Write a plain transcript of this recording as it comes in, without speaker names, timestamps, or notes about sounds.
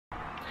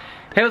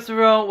Hey what's up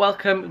everyone,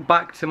 welcome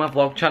back to my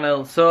vlog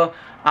channel. So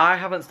I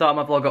haven't started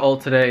my vlog at all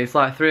today. It's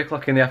like 3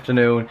 o'clock in the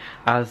afternoon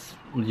as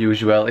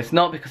usual. It's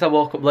not because I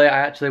woke up late, I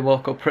actually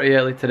woke up pretty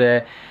early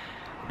today.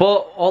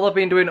 But all I've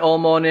been doing all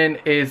morning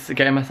is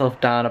getting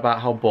myself down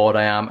about how bored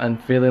I am and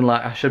feeling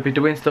like I should be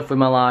doing stuff with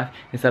my life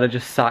instead of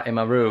just sat in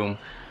my room.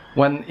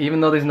 When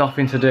even though there's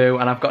nothing to do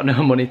and I've got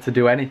no money to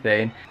do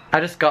anything, I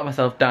just got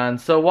myself down.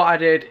 So what I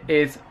did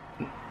is,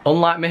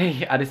 unlike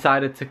me, I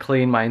decided to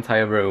clean my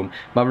entire room.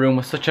 My room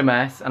was such a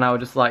mess and I was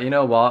just like, you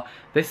know what,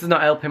 this is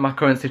not helping my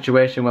current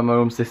situation when my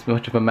room's this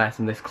much of a mess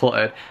and this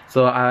cluttered.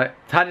 So I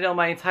tidied all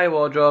my entire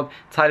wardrobe,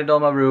 tidied all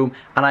my room,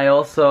 and I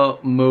also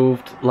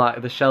moved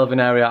like the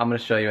shelving area. I'm going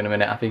to show you in a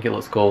minute, I think it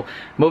looks cool.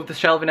 Moved the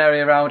shelving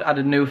area around,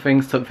 added new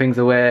things, took things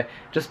away,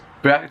 just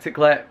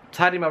practically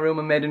tidied my room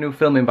and made a new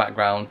filming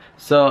background.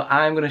 So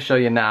I'm going to show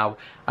you now.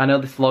 I know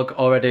this vlog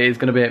already is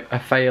going to be a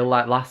fail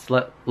like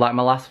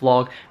my last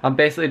vlog. I'm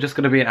basically just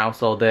going to be in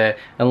house all day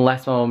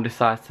unless my mum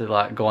decides to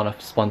like go on a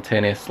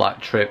spontaneous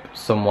like trip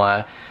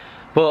somewhere.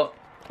 But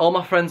all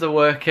my friends are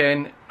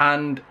working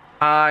and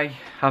I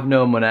have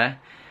no money.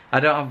 I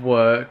don't have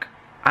work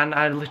and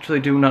I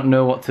literally do not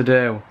know what to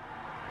do.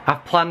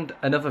 I've planned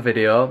another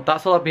video,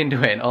 that's all I've been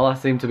doing. All I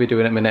seem to be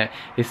doing at the minute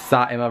is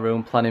sat in my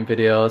room planning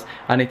videos.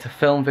 I need to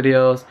film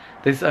videos.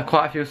 There's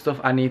quite a few stuff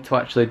I need to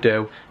actually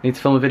do. I need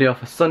to film a video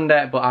for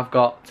Sunday, but I've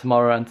got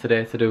tomorrow and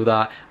today to do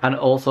that. And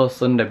also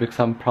Sunday because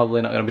I'm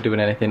probably not going to be doing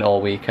anything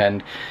all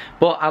weekend.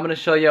 But I'm going to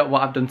show you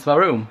what I've done to my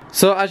room.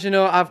 So as you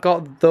know, I've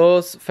got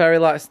those fairy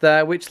lights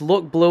there, which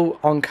look blue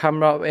on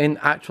camera. In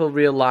actual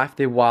real life,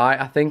 they're white.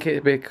 I think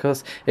it's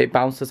because it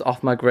bounces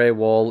off my grey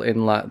wall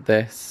in like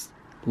this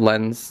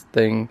lens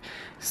thing.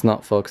 It's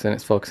not focusing,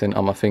 it's focusing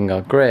on my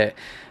finger. Great.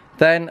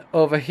 Then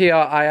over here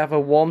I have a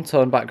warm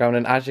tone background,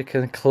 and as you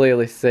can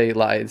clearly see,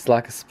 like it's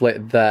like a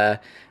split there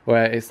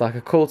where it's like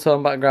a cool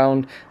tone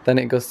background, then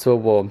it goes to a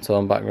warm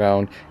tone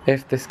background.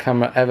 If this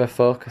camera ever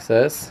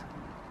focuses,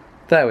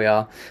 there we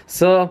are.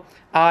 So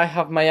I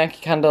have my Yankee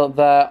candle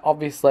there,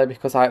 obviously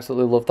because I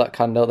absolutely love that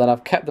candle. Then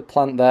I've kept the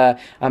plant there.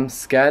 I'm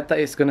scared that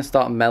it's going to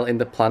start melting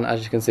the plant.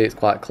 As you can see, it's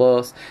quite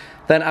close.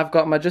 Then I've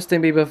got my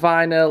Justin Bieber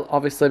vinyl,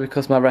 obviously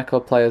because my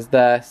record player's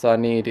there, so I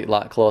need it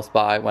like close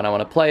by when I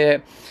want to play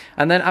it.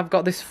 And then I've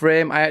got this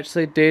frame. I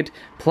actually did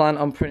plan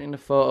on printing a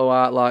photo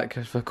out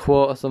like for a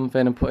quote or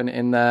something and putting it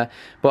in there,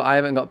 but I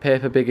haven't got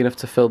paper big enough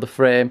to fill the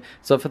frame.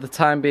 So for the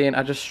time being,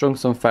 I just strung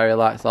some fairy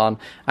lights on.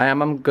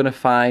 I'm going to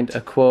find a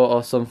quote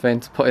or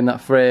something to put in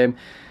that frame.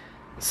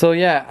 So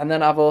yeah, and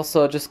then I've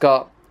also just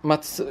got my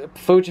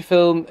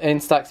Fujifilm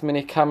Instax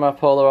mini camera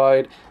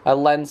Polaroid, a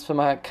lens for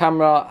my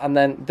camera, and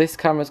then this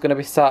camera's going to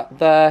be sat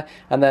there,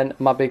 and then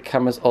my big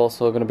camera's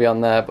also going to be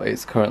on there, but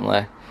it's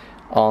currently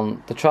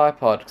on the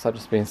tripod because I've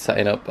just been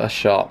setting up a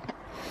shot.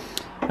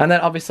 And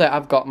then obviously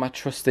I've got my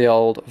trusty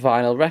old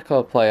vinyl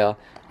record player.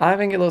 I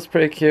think it looks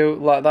pretty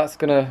cute, like that's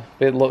gonna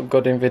look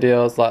good in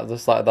videos like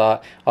just like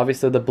that.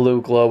 Obviously the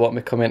blue glow won't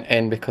be coming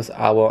in because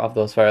I won't have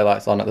those fairy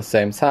lights on at the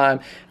same time.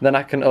 And then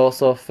I can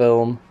also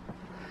film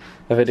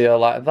a video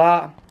like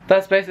that.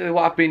 That's basically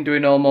what I've been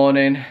doing all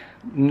morning.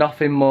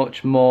 Nothing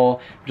much more.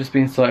 I've just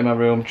been sorting my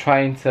room,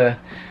 trying to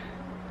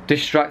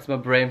distract my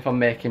brain from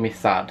making me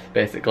sad,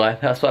 basically.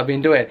 That's what I've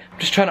been doing. I'm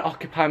just trying to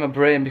occupy my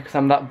brain because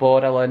I'm that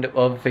bored I'll end up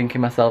overthinking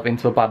myself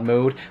into a bad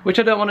mood, which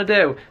I don't want to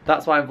do.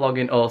 That's why I'm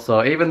vlogging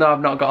also. Even though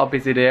I've not got a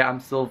busy day, I'm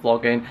still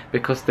vlogging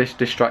because this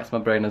distracts my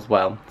brain as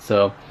well.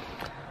 So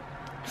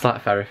it's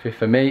like therapy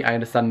for me. I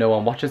understand no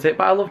one watches it,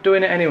 but I love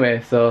doing it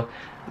anyway. So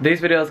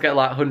these videos get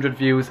like 100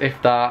 views, if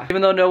that.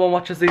 Even though no one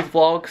watches these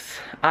vlogs,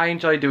 I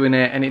enjoy doing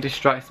it and it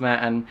distracts me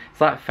and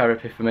it's like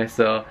therapy for me,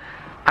 so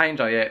I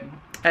enjoy it.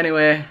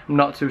 Anyway, I'm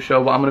not too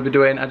sure what I'm going to be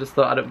doing. I just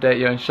thought I'd update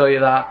you and show you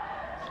that.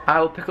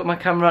 I will pick up my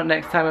camera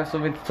next time I have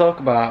something to talk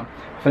about.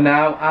 For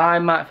now, I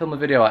might film a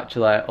video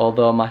actually,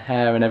 although my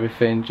hair and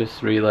everything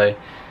just really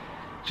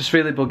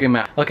bugging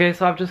me. Okay,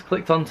 so I've just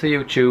clicked onto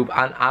YouTube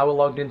and I was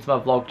logged into my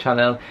vlog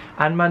channel,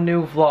 and my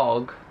new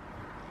vlog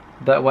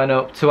that went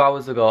up 2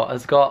 hours ago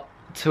has got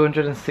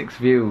 206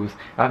 views.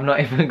 I've not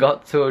even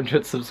got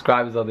 200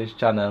 subscribers on this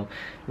channel.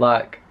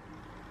 Like,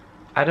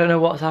 I don't know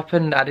what's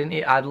happened. I've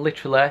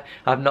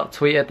not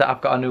tweeted that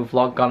I've got a new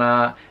vlog gone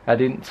out. I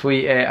didn't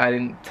tweet it, I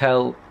didn't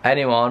tell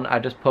anyone. I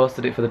just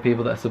posted it for the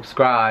people that are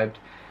subscribed.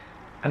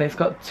 And it's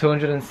got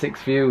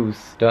 206 views.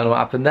 Don't know what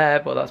happened there,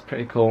 but that's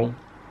pretty cool,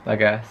 I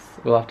guess.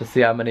 We'll have to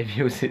see how many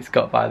views it's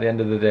got by the end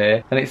of the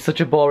day. And it's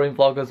such a boring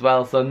vlog as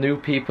well, so new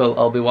people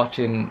will be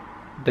watching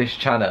this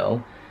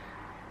channel.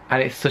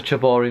 And it's such a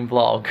boring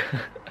vlog.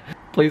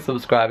 Please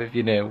subscribe if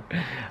you're new.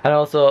 And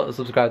also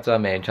subscribe to our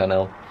main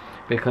channel,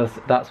 because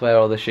that's where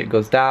all the shit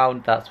goes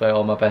down. That's where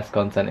all my best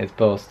content is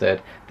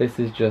posted. This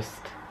is just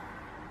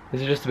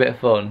a bit of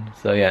fun.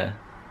 So yeah,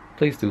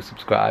 please do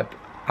subscribe.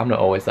 I'm not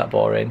always that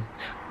boring.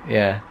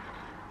 Yeah.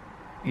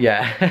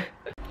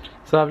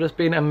 So I've just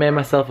been and made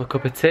myself a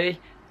cup of tea.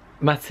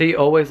 My tea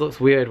always looks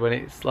weird when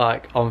it's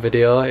like on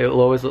video. It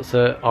always looks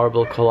a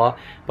horrible colour,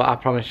 but I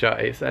promise you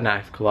it's a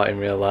nice colour in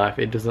real life.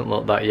 It doesn't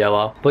look that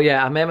yellow. But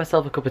yeah, I made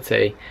myself a cup of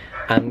tea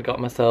and got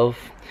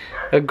myself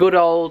a good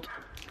old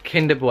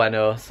Kinder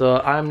Bueno. So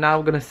I'm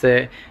now gonna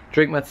sit,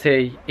 drink my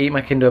tea, eat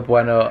my Kinder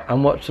Bueno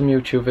and watch some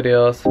YouTube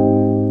videos.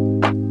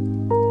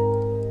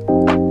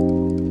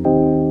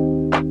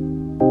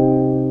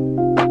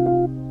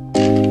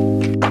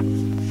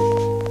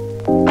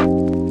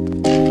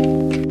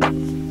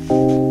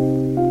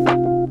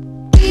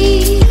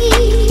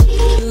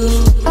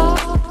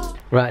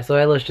 Right, so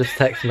Ella's just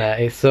texted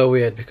me. It's so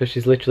weird because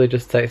she's literally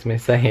just texted me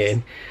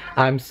saying,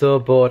 I'm so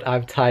bored,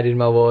 I've tidied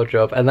my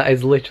wardrobe, and that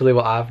is literally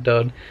what I've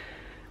done.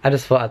 I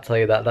just thought I'd tell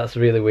you that, that's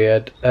really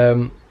weird.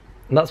 And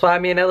that's why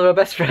me and Ella are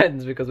best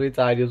friends, because we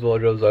tidy his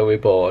wardrobes when we're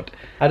bored.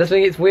 I just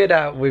think it's weird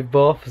how we've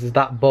both is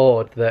that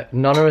bored that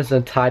none of us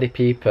are tidy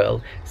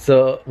people,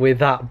 so we're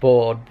that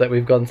bored that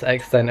we've gone to the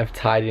extent of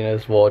tidying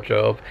his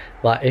wardrobe.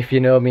 Like, if you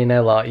know me and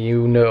Ella,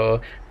 you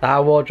know that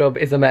our wardrobe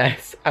is a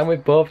mess, and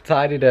we've both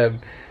tidied them.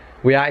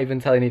 We aren't even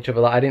telling each other.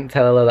 Like, I didn't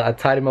tell her that I'd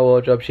tidied my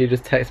wardrobe. She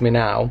just texted me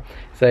now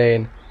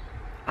saying,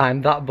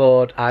 I'm that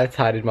bored, I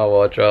tidied my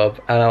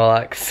wardrobe. And I'm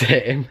like,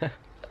 same.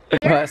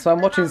 Right, so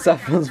I'm watching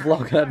Saffron's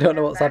vlog and I don't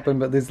know what's happened,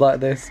 but there's like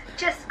this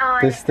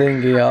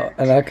thing here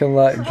and I can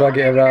like drag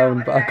it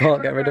around, but I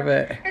can't get rid of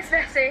it.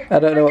 I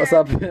don't know what's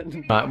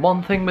happened. Right,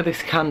 one thing with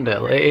this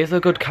candle, it is a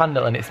good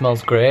candle and it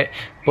smells great,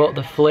 but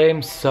the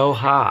flame's so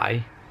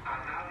high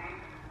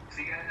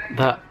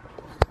that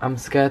I'm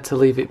scared to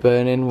leave it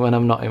burning when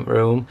I'm not in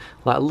room.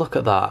 Like, look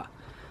at that.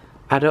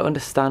 I don't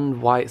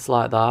understand why it's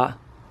like that.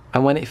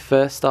 And when it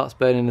first starts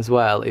burning as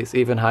well, it's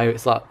even higher.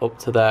 It's like up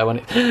to there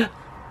when it...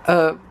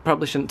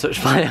 probably shouldn't touch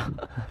fire.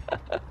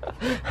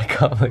 I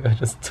can't believe I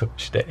just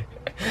touched it.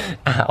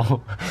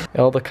 Ow.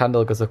 All the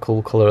candle goes a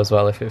cool colour as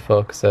well if it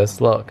focuses.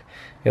 Look,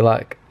 it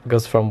like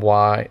goes from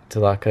white to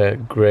like a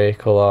grey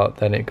colour,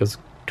 then it goes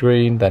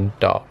green, then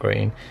dark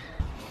green.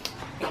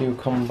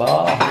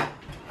 Cucumber.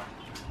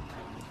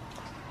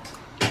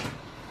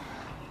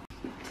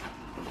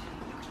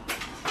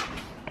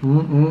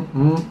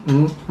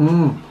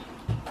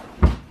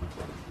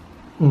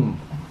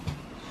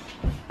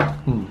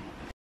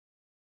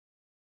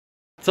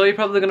 So you're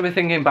probably going to be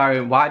thinking,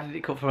 Byron, why did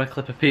it cut from a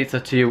clip of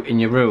pizza to you in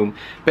your room?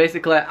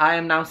 Basically, I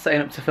am now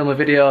setting up to film a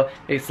video.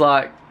 It's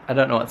like, I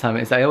don't know what time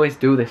it is. I always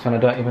do this when I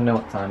don't even know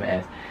what time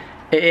it is.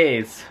 It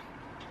is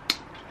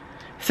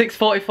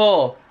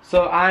 6:44.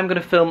 So I'm going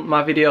to film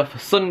my video for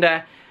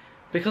Sunday.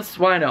 Because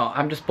why not?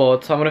 I'm just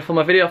bored, so I'm going to film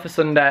a video for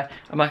Sunday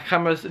and my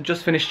camera's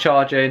just finished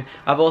charging.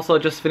 I've also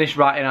just finished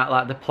writing out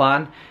like the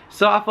plan.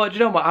 So I thought, you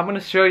know what, I'm going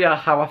to show you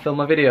how I film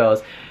my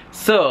videos.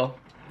 So,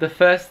 the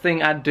first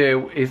thing I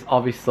do is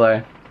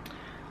obviously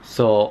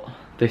sort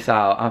this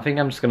out. I think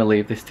I'm just going to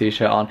leave this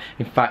t-shirt on.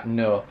 In fact,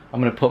 no,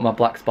 I'm going to put my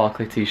black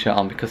sparkly t-shirt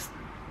on because,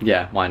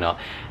 yeah, why not?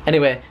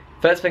 Anyway,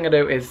 first thing I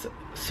do is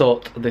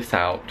sort this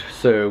out.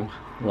 So,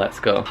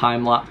 let's go.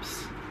 Time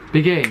lapse,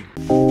 begin.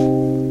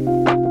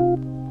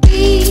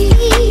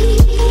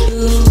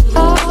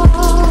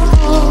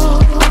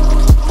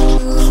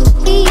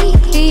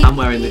 I'm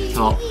wearing this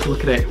top.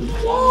 Look at it.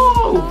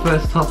 Whoa!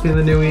 First top in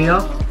the new year. I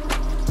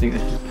think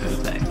this is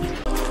perfect.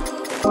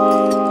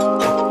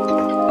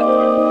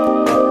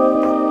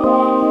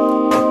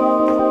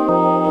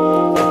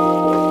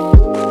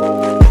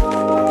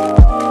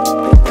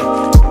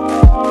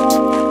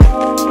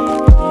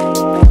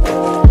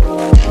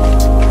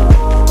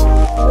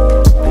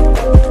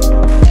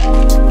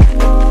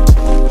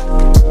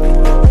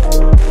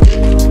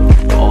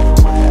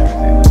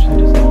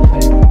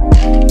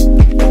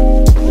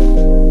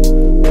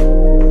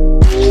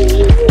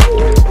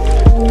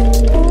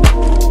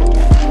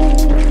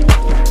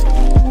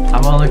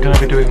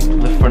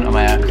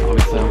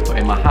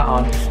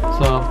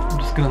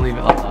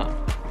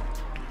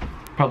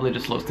 Probably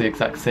just looks the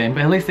exact same,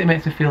 but at least it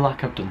makes me feel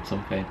like I've done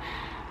something.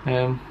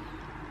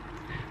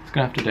 It's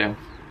gonna have to do.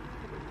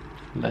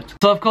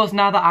 So of course,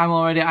 now that I'm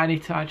all ready, I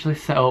need to actually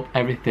set up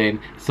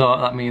everything. So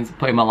that means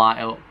putting my light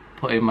up,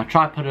 putting my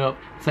tripod up,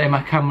 setting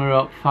my camera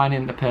up,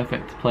 finding the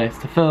perfect place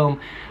to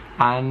film,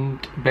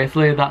 and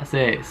basically that's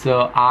it.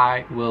 So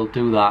I will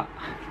do that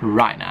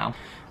right now.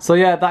 So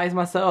yeah, that is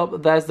my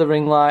setup. There's the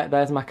ring light,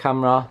 there's my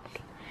camera.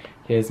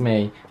 Here's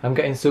me. I'm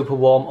getting super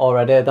warm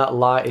already. That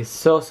light is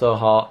so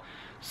hot.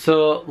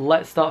 So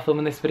let's start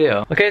filming this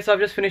video. Okay, so I've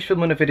just finished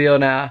filming a video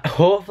now.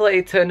 Hopefully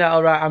it turned out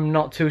alright. I'm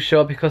not too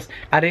sure because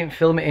I didn't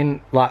film it in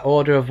like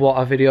order of what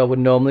a video would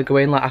normally go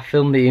in. Like, I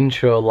filmed the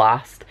intro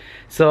last.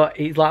 So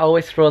it like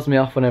always throws me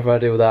off whenever I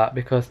do that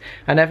because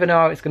I never know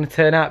how it's going to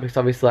turn out because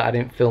obviously I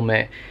didn't film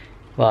it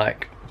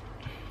like,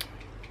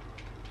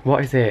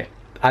 what is it?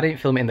 I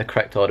didn't film it in the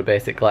correct order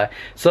basically.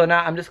 So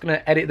now I'm just going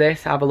to edit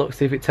this, have a look,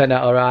 see if it turned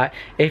out alright.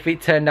 If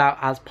it turned out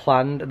as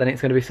planned, then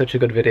it's going to be such a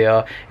good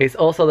video. It's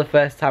also the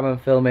first time I'm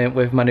filming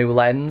with my new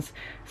lens.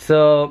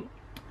 So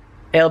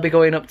it'll be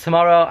going up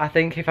tomorrow. I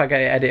think if I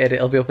get it edited,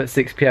 it'll be up at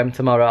 6 PM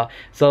tomorrow.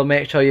 So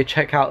make sure you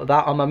check out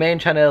that on my main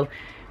channel.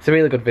 It's a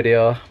really good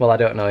video. Well, I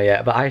don't know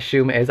yet, but I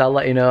assume it is. I'll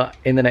let you know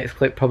in the next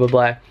clip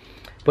probably.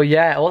 But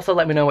yeah, also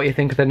let me know what you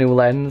think of the new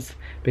lens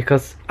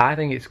because I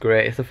think it's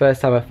great. It's the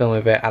first time I filmed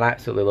with it and I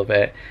absolutely love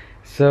it.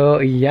 So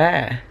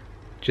yeah,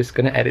 just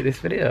gonna edit this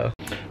video.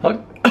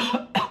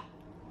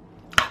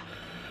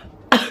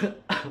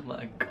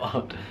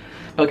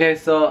 Okay,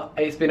 so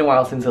it's been a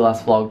while since I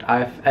last vlogged.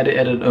 I've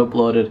edited and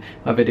uploaded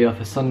my video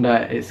for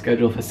Sunday. It's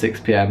scheduled for 6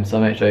 PM, so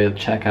make sure you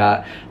check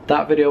out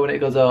that video when it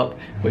goes up,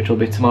 which will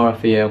be tomorrow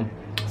for you.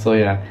 So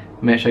yeah,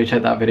 make sure you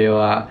check that video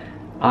out.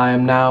 I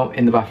am now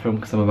in the bathroom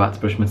because I'm about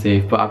to brush my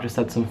teeth, but I've just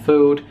had some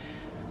food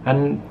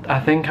and I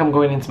think I'm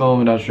going into my mum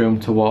and dad's room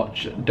to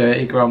watch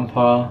Dirty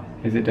Grandpa.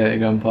 Is it Dirty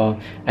Grandpa?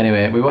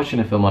 Anyway, we're watching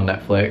a film on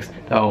Netflix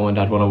that mum and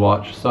dad want to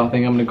watch, so I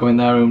think I'm going to go in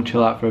their room,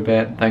 chill out for a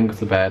bit, then go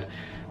to bed.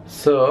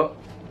 So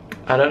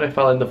I don't know if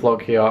I'll end the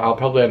vlog here. I'll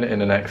probably end it in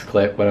the next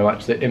clip when I'm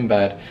actually in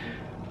bed.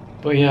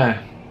 But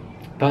yeah,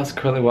 that's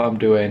currently what I'm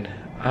doing.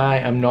 I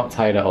am not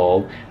tired at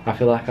all. I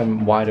feel like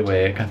I'm wide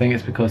awake. I think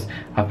it's because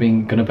I've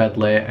been going to bed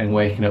late and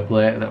waking up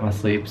late that my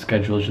sleep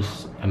schedule is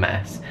just a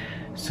mess.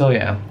 So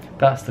yeah,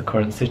 that's the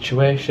current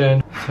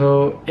situation.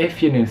 So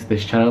if you're new to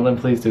this channel, then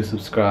please do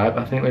subscribe.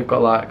 I think we've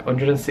got like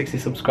 160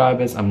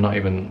 subscribers. I'm not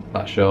even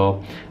that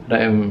sure. I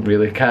don't even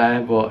really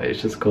care, but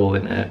it's just cool,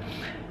 isn't it?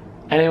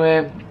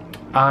 Anyway,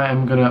 I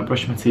am gonna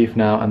brush my teeth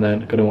now and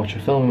then gonna watch a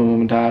film with my mum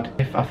and dad.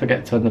 If I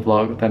forget to end the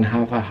vlog, then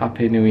have a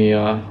happy new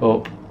year.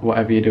 Hope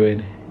whatever you're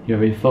doing, you're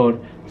having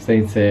fun,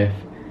 staying safe,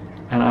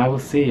 and I will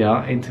see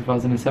ya in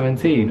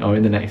 2017 or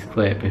in the next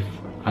clip if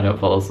I don't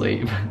fall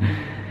asleep.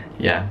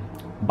 Yeah,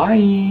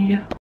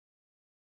 bye.